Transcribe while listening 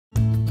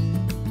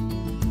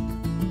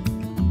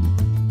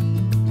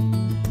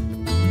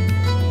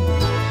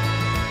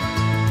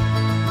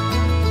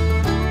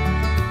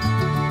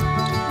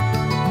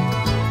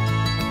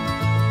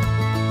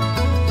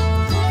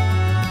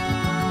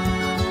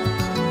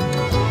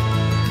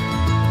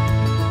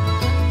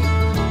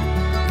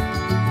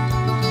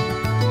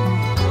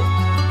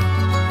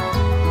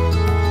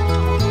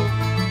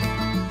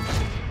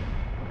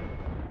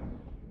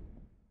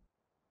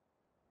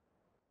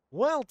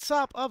What's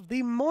up of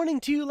the morning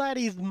to you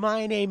laddies?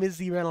 My name is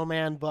the Rental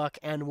Man Buck,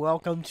 and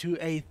welcome to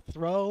a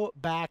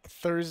Throwback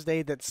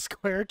Thursday that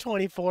Square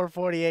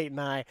 2448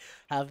 and I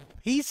have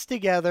pieced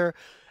together,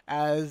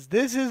 as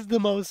this is the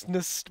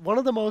one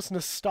of the most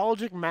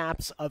nostalgic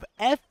maps of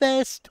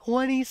FS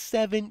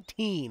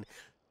 2017.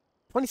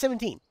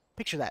 2017.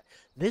 Picture that.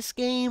 This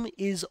game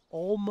is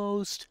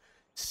almost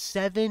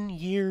 7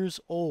 years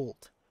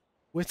old.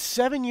 With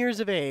 7 years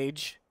of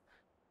age,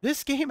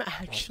 this game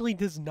actually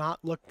does not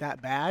look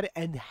that bad,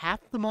 and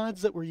half the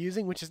mods that we're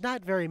using, which is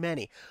not very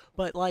many,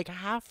 but like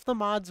half the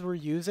mods we're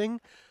using,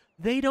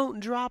 they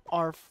don't drop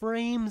our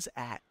frames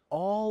at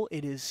all.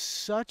 It is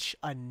such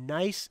a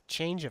nice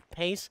change of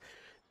pace.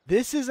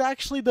 This is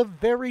actually the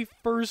very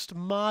first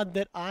mod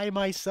that I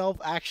myself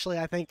I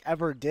think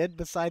ever did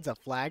besides a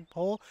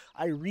flagpole.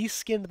 I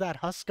reskinned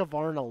that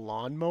Husqvarna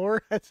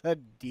lawnmower as a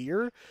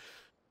deer.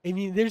 I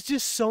mean, there's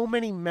just so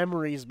many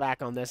memories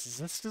back on this.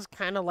 This is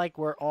kind of like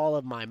where all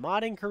of my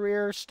modding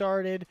career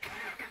started.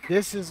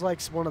 This is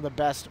like one of the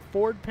best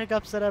Ford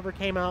pickups that ever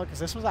came out, because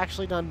this was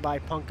actually done by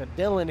Punka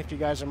Dylan, if you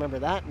guys remember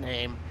that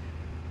name.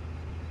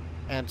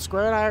 And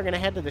Square and I are going to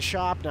head to the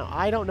shop. Now,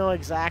 I don't know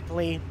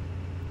exactly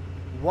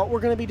what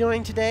we're going to be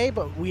doing today,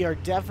 but we are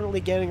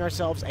definitely getting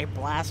ourselves a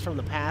blast from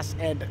the past.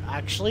 And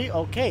actually,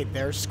 okay,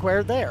 there's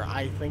Square there.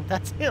 I think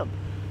that's him.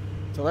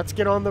 So let's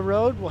get on the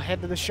road, we'll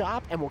head to the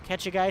shop, and we'll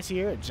catch you guys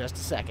here in just a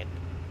second.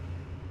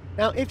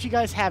 Now, if you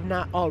guys have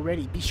not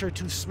already, be sure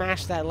to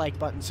smash that like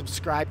button,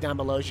 subscribe down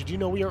below. As you do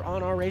know, we are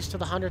on our race to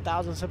the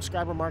 100,000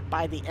 subscriber mark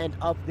by the end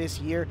of this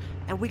year,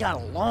 and we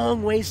got a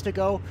long ways to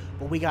go,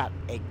 but we got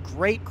a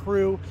great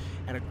crew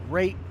and a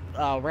great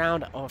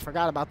round. Oh, I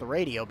forgot about the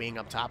radio being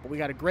up top, but we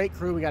got a great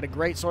crew, we got a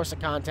great source of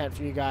content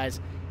for you guys,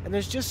 and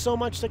there's just so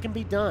much that can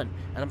be done,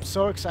 and I'm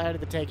so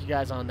excited to take you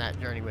guys on that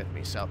journey with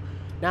me. So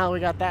now that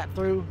we got that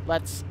through,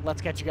 let's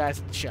get you guys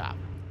at the shop.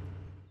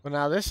 Well,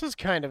 now this is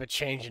kind of a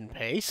change in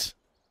pace.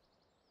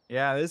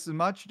 Yeah, this is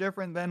much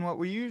different than what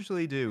we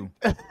usually do.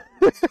 I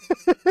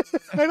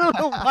don't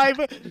know why,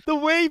 but the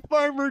way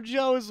Farmer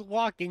Joe is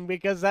walking,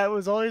 because that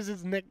was always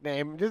his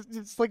nickname,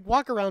 just like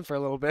walk around for a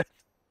little bit.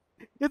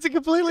 It's a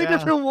completely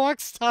different walk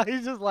style.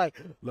 He's just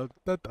like,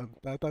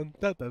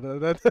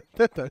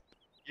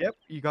 yep,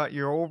 you got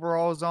your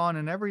overalls on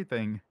and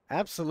everything.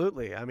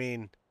 Absolutely. I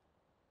mean,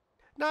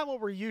 not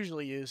what we're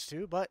usually used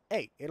to, but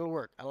hey, it'll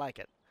work. I like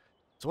it.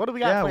 So what do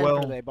we got planned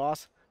for today,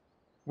 boss?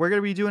 We're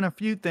going to be doing a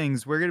few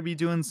things. We're going to be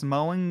doing some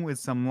mowing with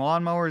some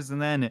lawnmowers, and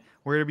then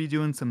we're going to be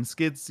doing some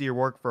skid steer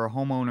work for a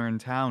homeowner in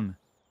town.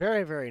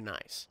 Very, very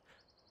nice.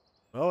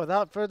 Well,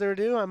 without further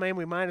ado, I mean,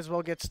 we might as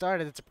well get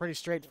started. It's a pretty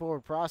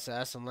straightforward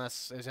process,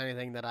 unless there's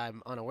anything that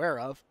I'm unaware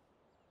of.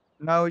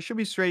 No, it should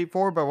be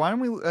straightforward, but why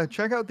don't we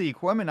check out the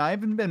equipment? I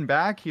haven't been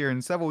back here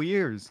in several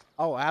years.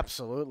 Oh,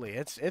 absolutely.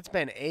 It's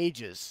been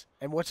ages.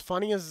 And what's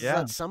funny is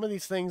that some of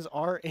these things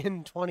are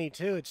in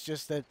 22. It's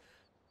just that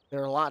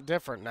they're a lot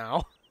different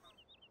now.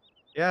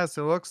 Yeah,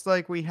 so it looks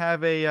like we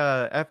have a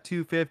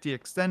F250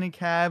 extended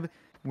cab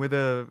with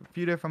a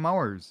few different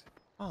mowers.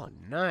 Oh,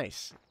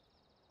 nice.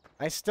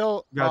 I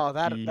still... Oh,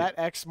 that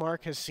X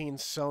Mark has seen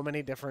so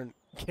many different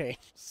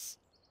games.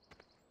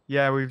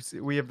 Yeah,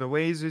 we have the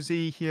Laser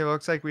Z here.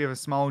 Looks like we have a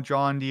small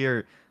John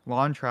Deere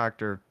lawn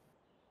tractor.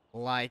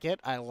 Like it.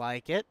 I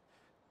like it.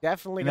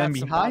 Definitely got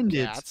some behind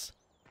Bobcats.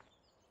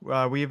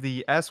 We have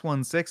the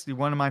S160,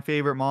 one of my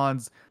favorite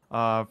mods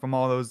from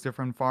all those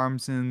different farm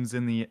sims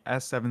in the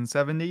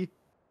S770.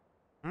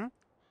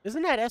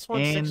 Isn't that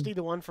S160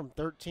 the one from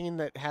 13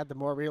 that had the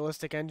more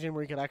realistic engine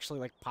where you could actually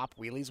like pop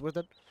wheelies with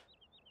it?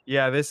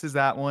 Yeah, this is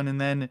that one.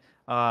 And then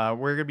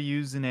we're going to be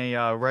using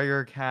a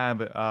regular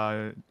cab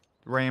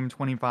Ram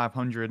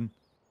 2500.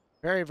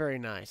 Very, very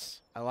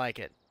nice. I like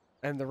it.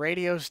 And the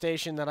radio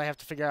station that I have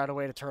to figure out a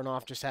way to turn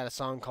off just had a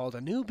song called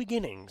A New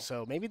Beginning.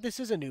 So maybe this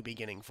is a new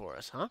beginning for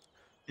us, huh?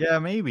 Yeah,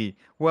 maybe.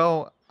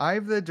 Well, I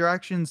have the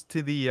directions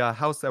to the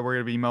house that we're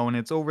going to be mowing.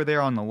 It's over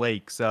there on the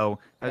lake, so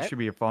that should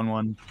be a fun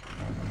one.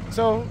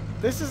 So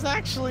this is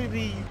actually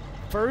the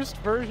first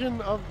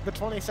version of the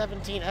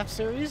 2017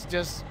 F-Series,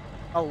 just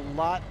a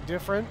lot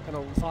different and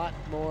a lot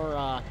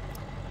more,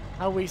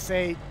 how we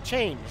say,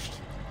 changed.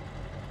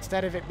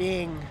 Instead of it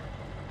being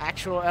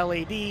actual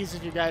LEDs,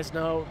 if you guys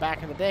know,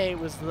 back in the day, it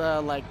was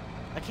the, like,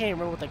 I can't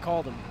remember what they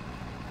called them.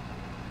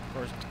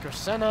 Or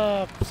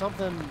Corsenna,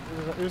 something.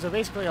 It was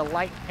basically a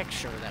light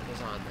picture that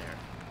was on there.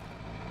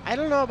 I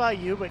don't know about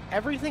you, but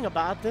everything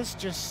about this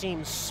just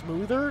seems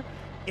smoother.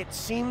 It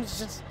seems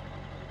just...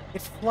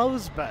 It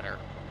flows better.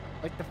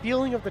 Like, the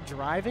feeling of the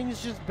driving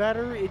is just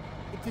better. It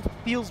just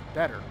feels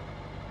better.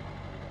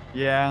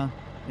 Yeah,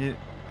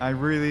 I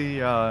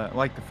really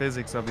like the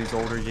physics of these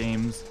older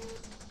games.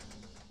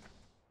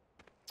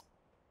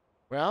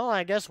 Well,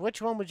 I guess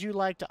which one would you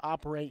like to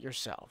operate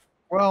yourself?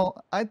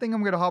 Well, I think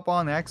I'm going to hop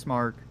on the X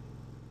Mark.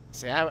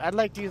 See, I'd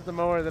like to use the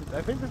mower that...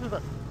 I think this is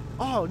a...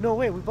 Oh, no,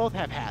 wait, we both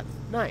have hats.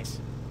 Nice.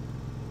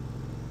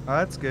 Oh,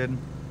 that's good.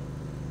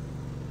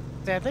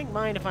 See, I think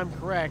mine, if I'm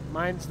correct,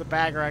 mine's the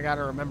bagger I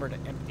gotta remember to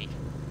empty.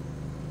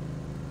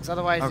 Because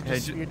otherwise you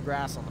just spewed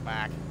grass on the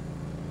back.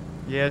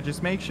 Yeah,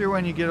 just make sure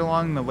when you get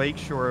along the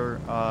lakeshore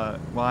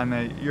line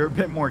that you're a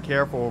bit more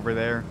careful over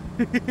there.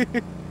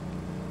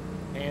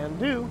 And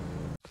do.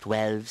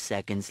 12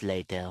 seconds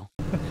later.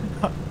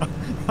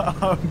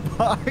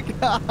 What did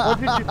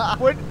you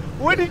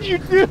what did you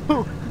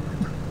do?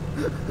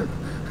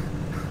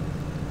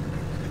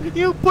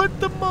 You put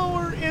the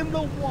mower in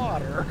the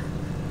water.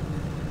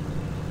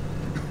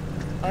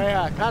 Oh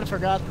yeah, I kind of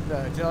forgot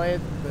to tell you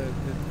the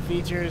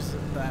features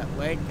of that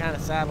lake kind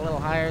of sat a little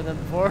higher than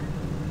before.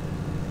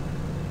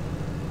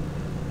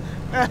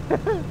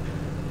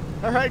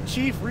 All right,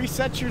 Chief,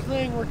 reset your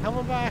thing. We're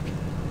coming back.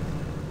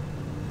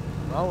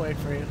 I'll wait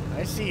for you.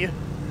 I see you.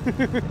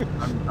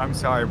 I'm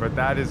sorry, but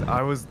that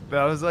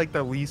was like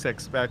the least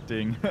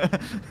expecting.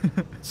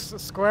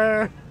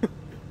 Square.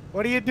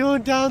 What are you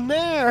doing down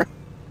there?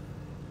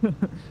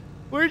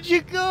 Where'd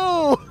you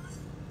go?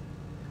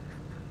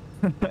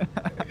 I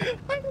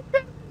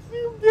got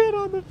zoomed in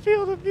on the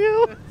field of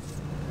view.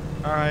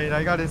 All right,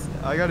 I got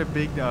a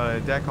big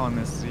deck on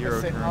this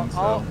zero turn,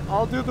 so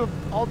I'll do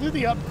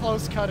the up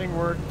close cutting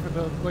work for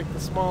the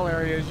small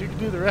areas. You can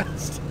do the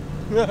rest.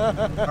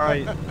 all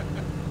right.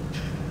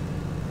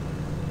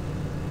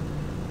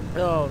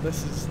 Oh,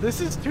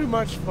 this is too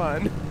much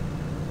fun.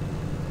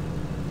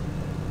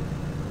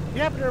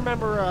 You happen to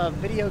remember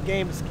Video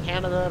Games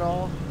Canada at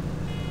all?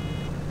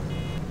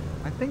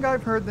 I think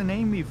I've heard the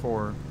name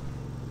before.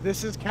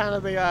 This is kind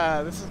of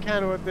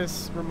what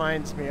this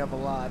reminds me of a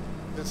lot.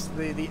 Just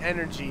the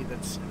energy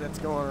that's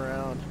going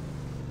around.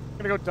 I'm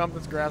gonna go dump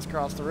this grass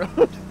across the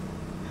road.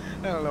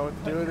 I don't know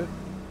what to do with it.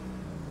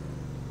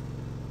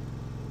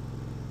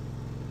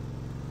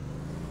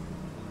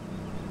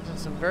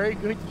 There's some very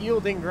good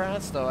yielding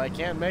grass though. I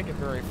can't make it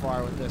very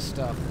far with this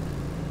stuff.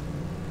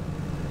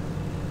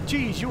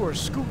 Geez, you are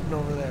scooting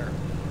over there.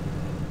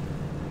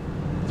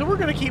 So we're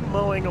gonna keep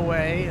mowing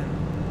away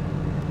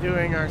and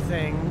doing our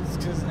things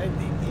because it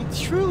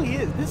truly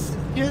is. This is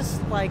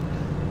just like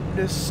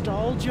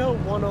Nostalgia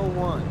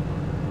 101.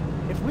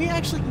 If we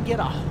actually can get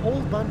a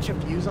whole bunch of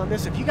views on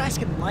this, if you guys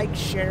can like,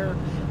 share,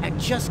 and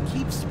just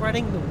keep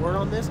spreading the word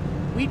on this,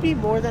 we'd be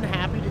more than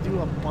happy to do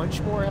a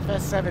bunch more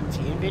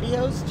FS17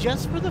 videos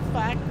just for the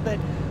fact that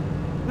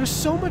there's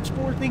so much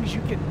more things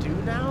you can do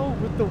now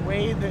with the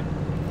way that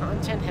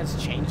content has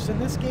changed in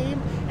this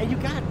game, and you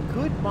got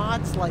good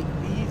mods like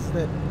these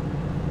that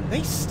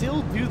they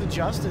still do the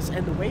justice,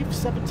 and the way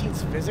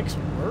 17's physics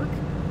work,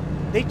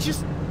 they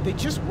just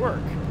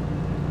work.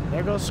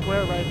 There goes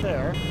Square right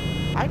there.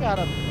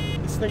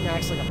 This thing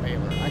acts like a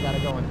baler. I gotta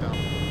go and dump.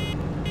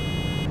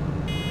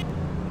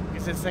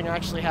 Because this thing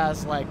actually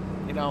has, like,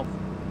 you know,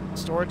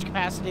 storage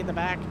capacity in the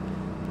back.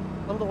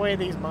 Some of the way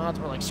these mods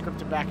were, like,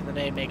 scripted back in the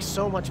day makes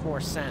so much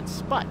more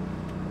sense. But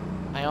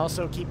I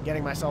also keep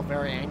getting myself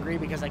very angry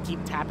because I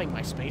keep tapping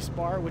my space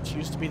bar, which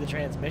used to be the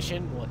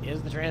transmission. Well, it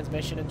is the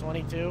transmission in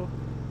 22.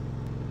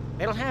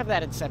 They don't have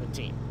that in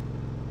 17.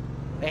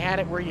 They had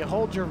it where you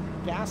hold your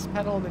gas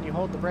pedal, and then you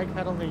hold the brake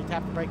pedal, and then you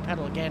tap the brake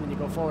pedal again, and you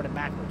go forward and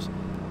backwards.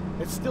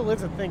 It still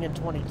is a thing in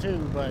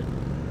 22, but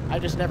I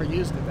just never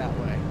used it that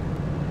way.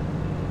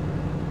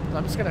 So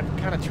I'm just going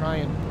to kind of try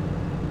and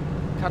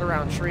cut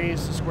around trees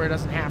so Square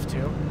doesn't have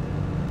to.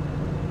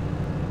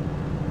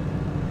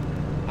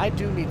 I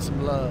do need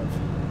some love.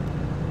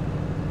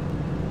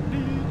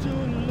 Need your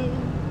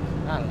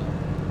love. I don't know.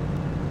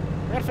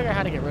 I gotta figure out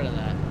how to get rid of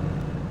that.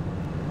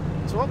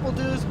 So what we'll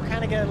do is we'll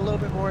kind of get a little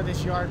bit more of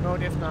this yard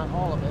mode, if not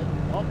all of it.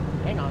 Oh,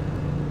 hang on.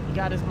 You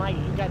got his mic.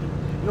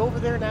 You over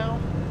there now?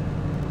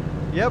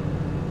 Yep.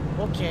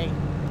 Okay.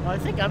 Well, I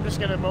think I'm just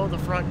gonna mow the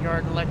front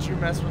yard and let you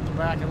mess with the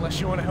back, unless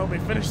you want to help me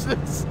finish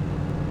this.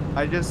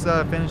 I just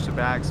finished the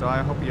back, so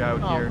I'll help you out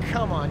here. Oh,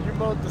 come on. You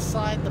mowed the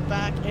side, the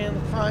back, and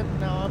the front.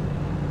 Now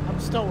I'm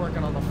still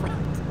working on the front.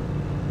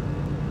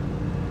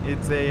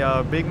 It's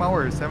a big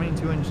mower,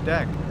 72-inch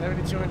deck.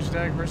 72-inch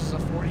deck versus a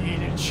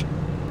 48-inch.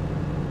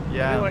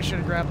 Yeah. I knew I should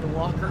have grabbed the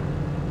walker.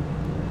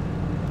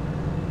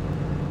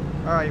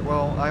 Alright,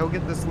 well, I will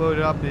get this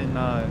loaded up and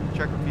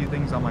check a few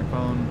things on my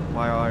phone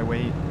while I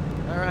wait.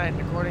 Alright,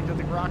 according to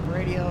the Grok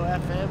Radio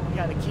FM, we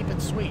gotta keep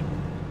it sweet.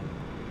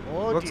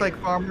 Oh, Looks dear.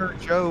 like Farmer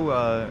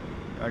Joe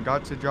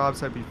got to job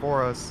site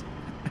before us.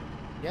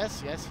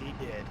 Yes, he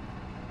did.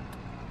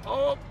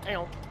 Oh, hang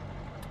on.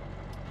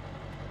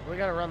 We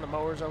gotta run the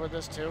mowers over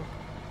this too.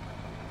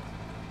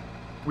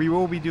 We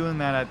will be doing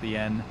that at the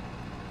end.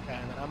 Okay,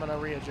 and then I'm gonna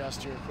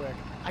readjust here quick.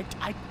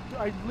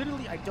 I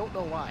literally, I don't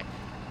know why.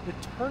 The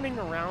turning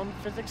around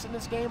physics in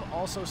this game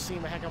also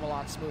seem a heck of a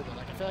lot smoother.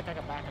 Like, I feel like I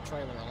can back a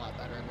trailer a lot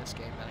better in this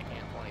game than I can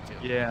in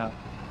 22. Yeah.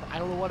 I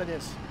don't know what it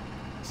is.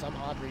 Some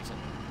odd reason.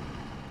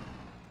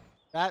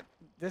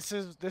 This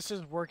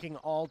is working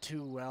all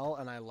too well,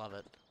 and I love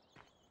it.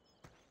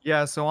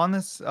 Yeah, so on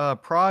this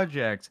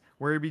project,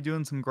 we're going to be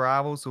doing some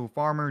gravel. So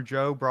Farmer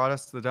Joe brought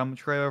us the dump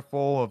trailer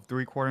full of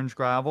 3/4-inch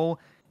gravel.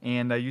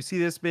 And you see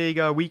this big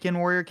Weekend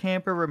Warrior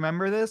camper,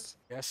 remember this?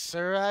 Yes,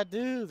 sir, I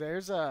do.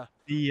 There's a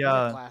The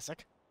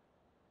classic.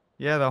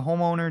 Yeah, the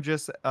homeowner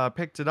just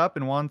picked it up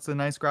and wants a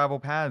nice gravel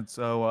pad.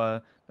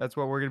 So that's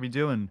what we're going to be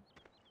doing.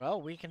 Well,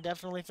 we can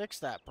definitely fix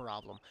that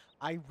problem.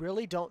 I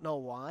really don't know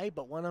why,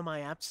 but one of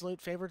my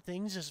absolute favorite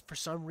things is for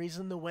some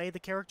reason the way the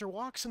character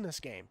walks in this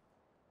game.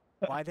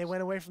 Why they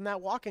went away from that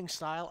walking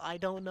style, I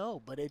don't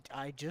know, but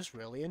I just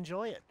really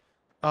enjoy it.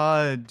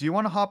 Do you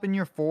want to hop in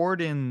your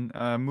Ford and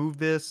move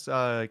this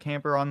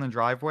camper on the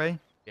driveway?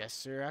 Yes,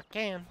 sir, I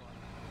can.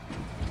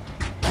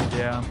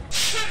 Yeah.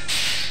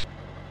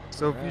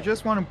 So if you Alright.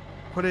 just want to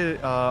put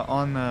it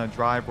on the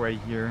driveway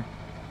here,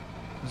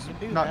 You can there's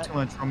do not that. too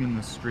much room in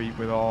the street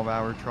with all of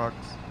our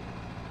trucks.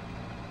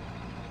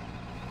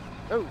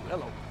 Oh,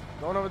 hello.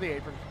 Going over the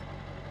apron.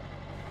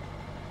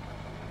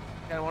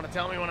 Kind of want to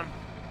tell me when I'm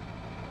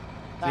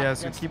back Yeah,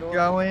 so against the keep door?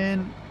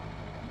 going.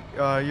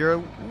 You're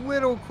a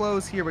little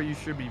close here, but you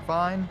should be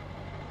fine.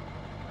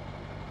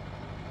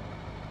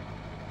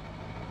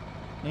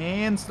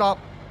 And stop.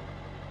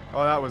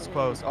 Oh, that was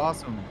close.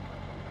 Awesome.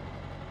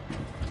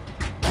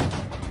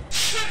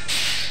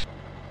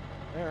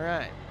 All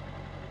right.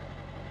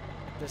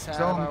 Get this out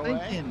So of I'm our way.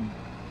 thinking,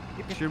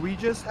 should we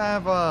just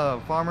have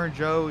Farmer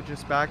Joe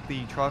just back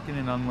the truck in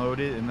and unload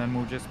it, and then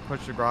we'll just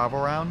push the gravel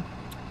around?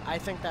 I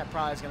think that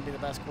probably is going to be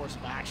the best course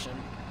of action.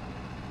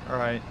 All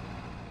right.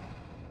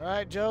 All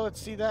right, Joe,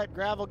 let's see that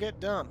gravel get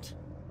dumped.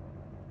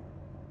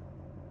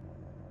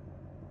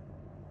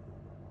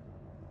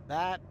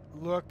 That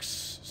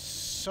looks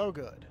so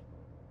good.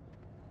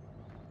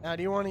 Now,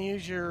 do you want to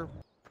use your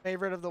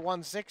favorite of the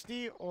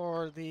 160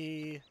 or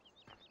the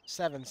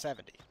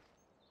 770?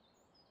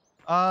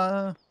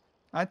 I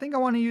think I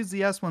want to use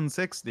the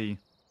S160.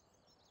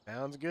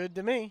 Sounds good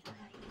to me.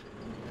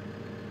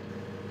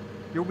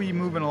 You'll be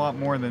moving a lot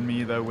more than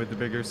me, though, with the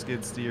bigger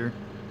skid steer.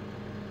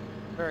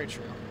 Very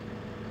true.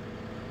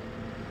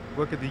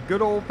 Look at the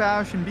good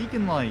old-fashioned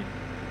beacon light.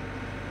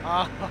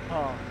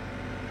 Oh,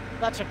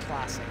 such a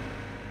classic.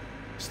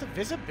 Just the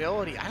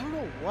visibility, I don't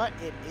know what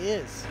it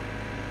is.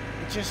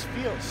 It just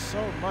feels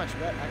so much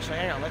better. Actually,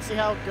 hang on. Let's see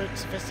how good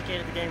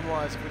sophisticated the game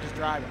was if we just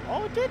drive it.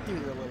 Oh, it did do a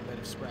little bit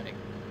of spreading.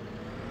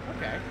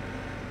 Okay.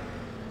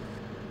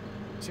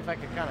 See if I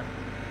can kind of...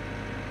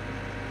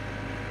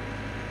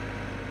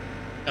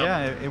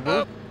 Yeah, it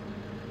will.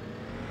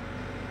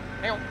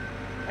 Hang on.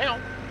 Hang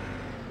on.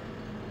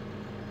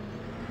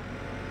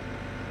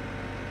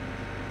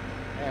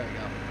 There we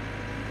go.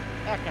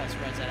 That kind of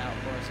spreads that out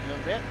for us a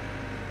little bit.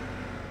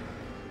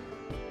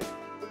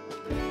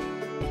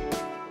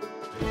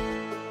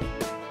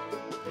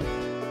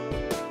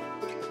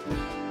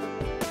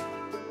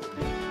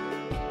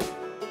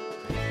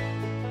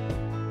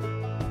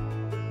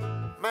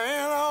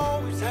 Man, I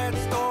always had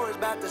stories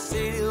about the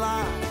city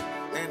life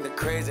and the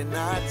crazy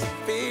nights.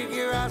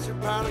 Figure I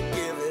should probably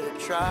give it a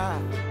try.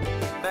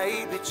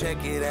 Maybe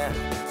check it out,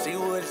 see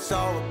what it's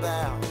all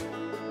about.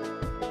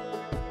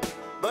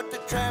 But the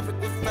traffic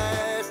was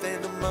fast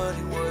and the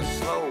money was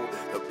slow.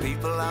 The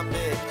people I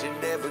met you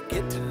never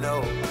get to know.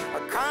 I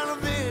kinda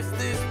miss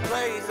this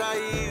place I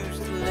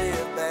used to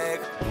live back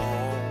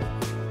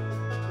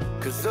home.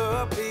 'Cause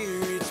up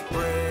here it's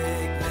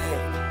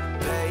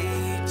breakneck,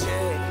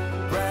 paycheck,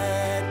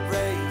 rat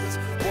race,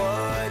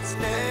 what's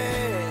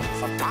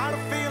next? I'm tired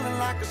of feeling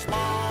like a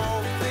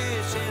small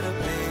fish in a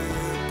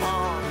big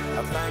pond.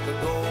 I think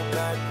I'll go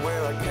back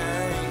where I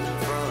came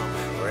from,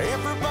 where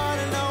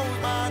everybody knows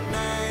my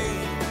name.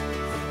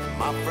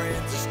 My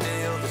friends are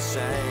still the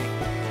same.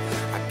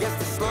 I guess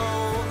the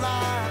slow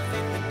life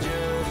hit me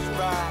just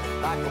right,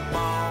 like a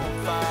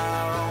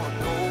bonfire on a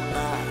cold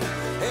night.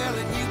 Hell,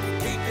 and you can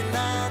keep your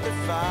 9 to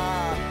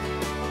 5.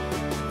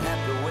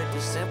 Happy with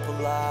the simple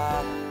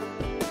life.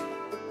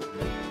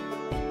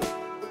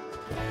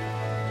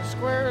 The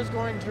Square is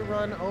going to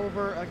run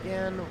over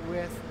again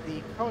with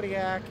the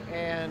Kodiak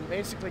and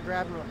basically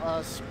grabbing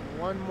us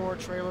one more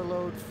trailer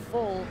load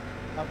full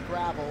of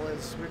gravel.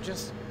 As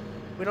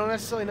we don't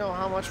necessarily know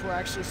how much we're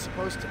actually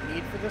supposed to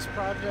need for this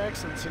project,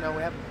 since, you know,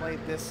 we haven't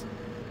played this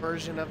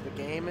version of the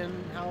game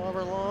in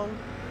however long.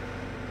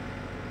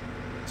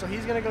 So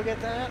he's gonna go get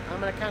that.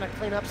 I'm gonna kind of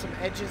clean up some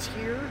edges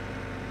here,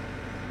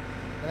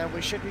 and then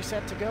we should be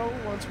set to go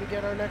once we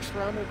get our next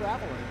round of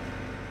gravel in.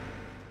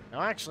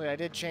 Now, actually, I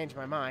did change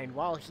my mind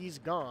while he's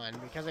gone,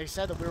 because I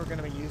said that we were going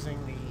to be using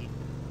the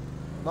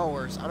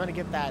mowers. I'm going to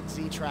get that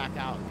Z-track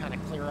out and kind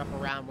of clear up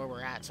around where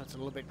we're at so it's a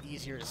little bit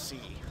easier to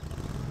see.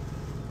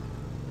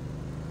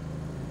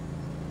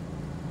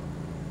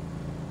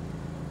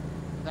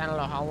 I don't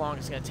know how long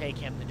it's going to take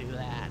him to do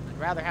that. I'd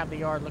rather have the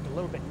yard look a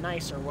little bit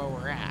nicer where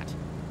we're at.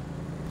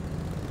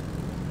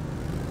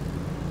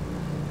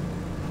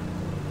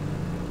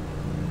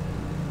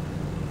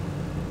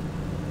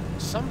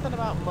 Something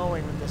about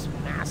mowing with this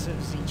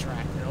massive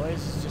Z-track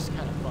noise is just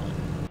kind of fun.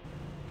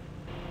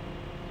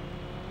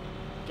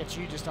 Get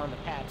you just on the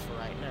pad for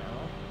right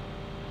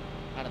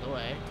now. Out of the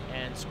way.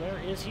 And Square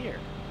is here.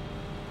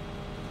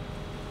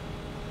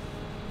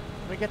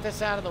 We get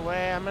this out of the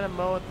way. I'm going to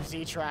mow with the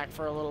Z-track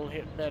for a little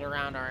bit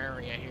around our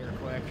area here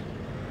quick.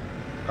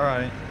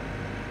 Alright.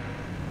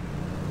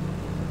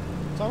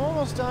 So I'm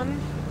almost done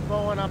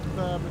mowing up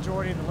the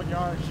majority of the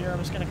yard here. I'm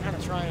just going to kind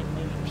of try and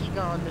maybe peek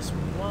on this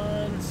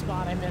one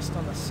spot I missed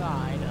on the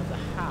side of the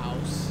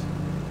house.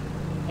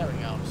 There we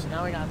go. So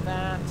now we got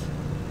that.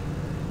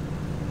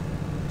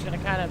 It's going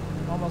to kind of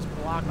almost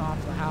block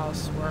off the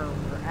house where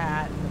we're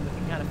at, and then we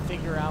can kind of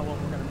figure out what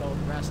we're going to mow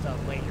the rest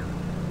of later.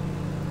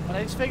 But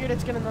I just figured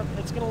it's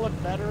gonna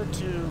look better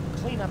to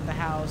clean up the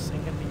house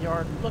and get the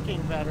yard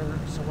looking better,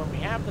 so when we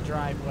have the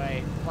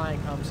driveway, the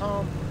client comes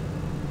home,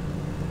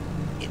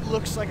 it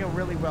looks like a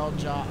really good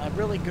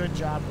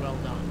job, well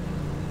done.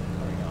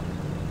 There we go.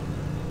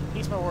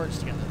 Piece my words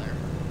together there.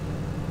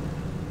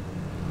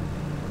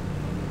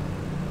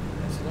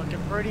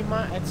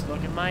 It's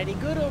looking mighty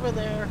good over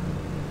there.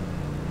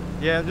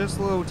 Yeah, just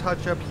a little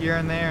touch up here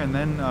and there, and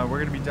then we're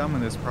gonna be done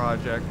with this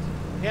project.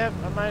 Yep,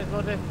 I might as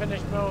well just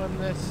finish mowing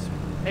this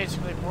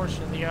basically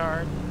portion of the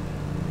yard.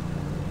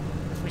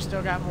 If we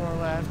still got more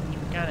left, you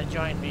can kind of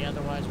join me,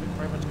 otherwise we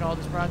pretty much call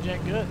this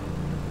project good.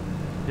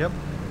 Yep.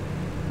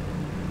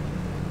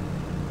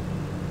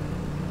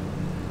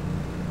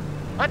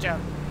 Watch out!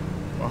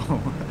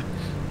 Whoa.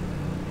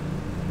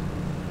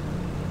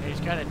 He's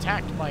got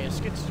attacked by a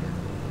skid steer.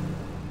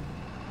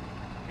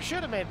 We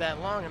should have made that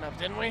long enough,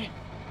 didn't we?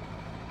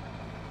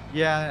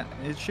 Yeah,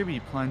 it should be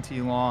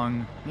plenty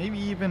long. Maybe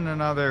even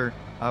another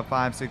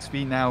 5-6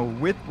 feet. Now,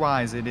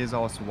 width-wise, it is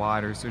also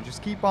wider. So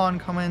just keep on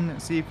coming.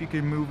 See if you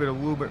can move it a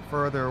little bit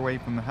further away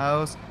from the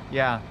house.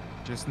 Yeah,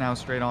 just now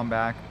straight on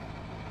back.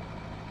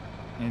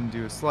 And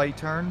do a slight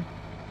turn.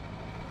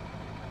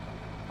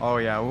 Oh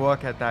yeah,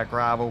 look at that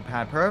gravel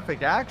pad.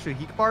 Perfect. Actually,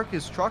 he could park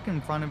his truck in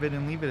front of it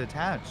and leave it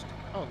attached.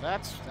 Oh,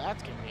 that's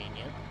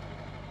convenient.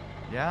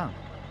 Yeah.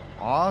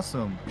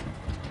 Awesome.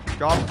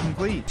 Job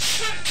complete.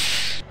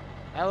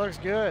 That looks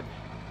good.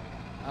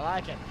 I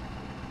like it.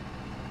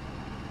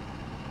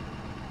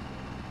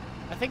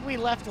 I think we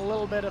left a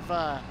little bit of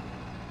I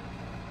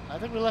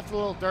think we left a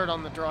little dirt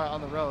on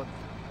the road.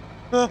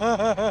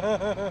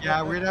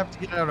 Yeah, we'd have to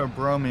get out a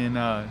broom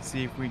and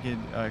see if we could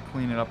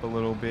clean it up a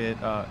little bit.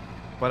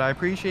 But I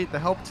appreciate the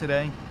help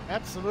today.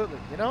 Absolutely.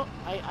 You know,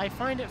 I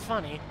find it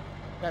funny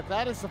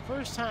that is the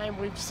first time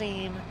we've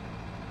seen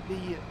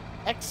the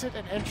exit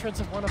and entrance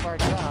of one of our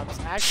jobs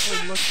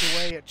actually look the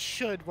way it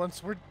should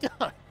once we're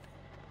done.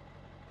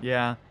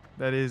 Yeah,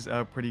 that is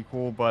pretty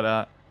cool.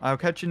 But I'll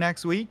catch you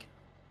next week.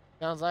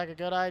 Sounds like a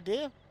good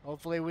idea.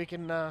 Hopefully we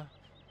can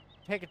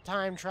take a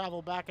time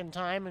travel back in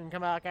time and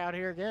come back out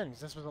here again,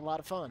 because this was a lot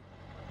of fun.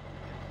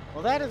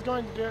 Well, that is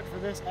going to do it for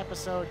this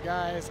episode,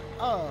 guys,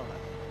 of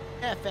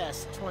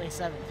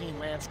FS17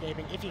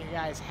 Landscaping. If you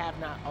guys have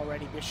not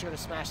already, be sure to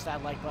smash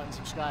that like button,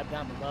 subscribe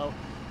down below.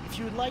 If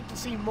you would like to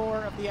see more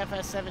of the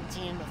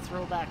FS17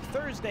 Throwback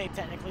Thursday,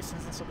 technically,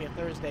 since this will be a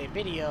Thursday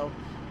video,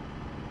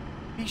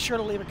 be sure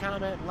to leave a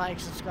comment, like,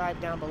 subscribe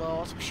down below.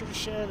 Also, be sure to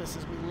share this,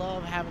 as we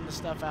love having this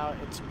stuff out.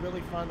 It's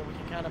really fun that we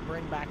can kind of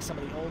bring back some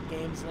of the old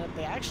games and that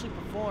they actually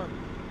perform.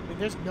 I mean,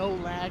 there's no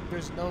lag,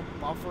 there's no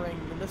buffering.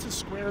 I mean, this is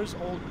Square's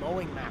old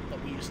mowing map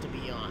that we used to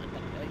be on,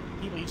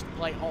 that people used to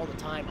play all the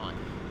time on.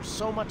 There's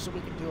so much that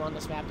we can do on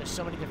this map. There's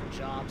so many different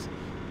jobs.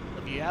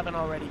 If you haven't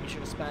already, be sure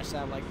to smash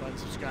that like button,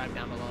 subscribe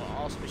down below.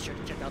 Also, be sure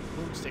to check out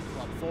the Boomstick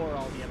Club for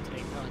all the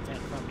up-to-date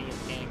content from me and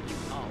the gang. You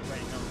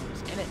already know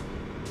who's in it.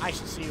 I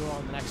shall see you all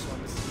in the next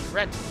one. This is the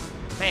Rental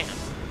Man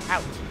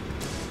out.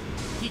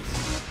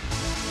 Peace.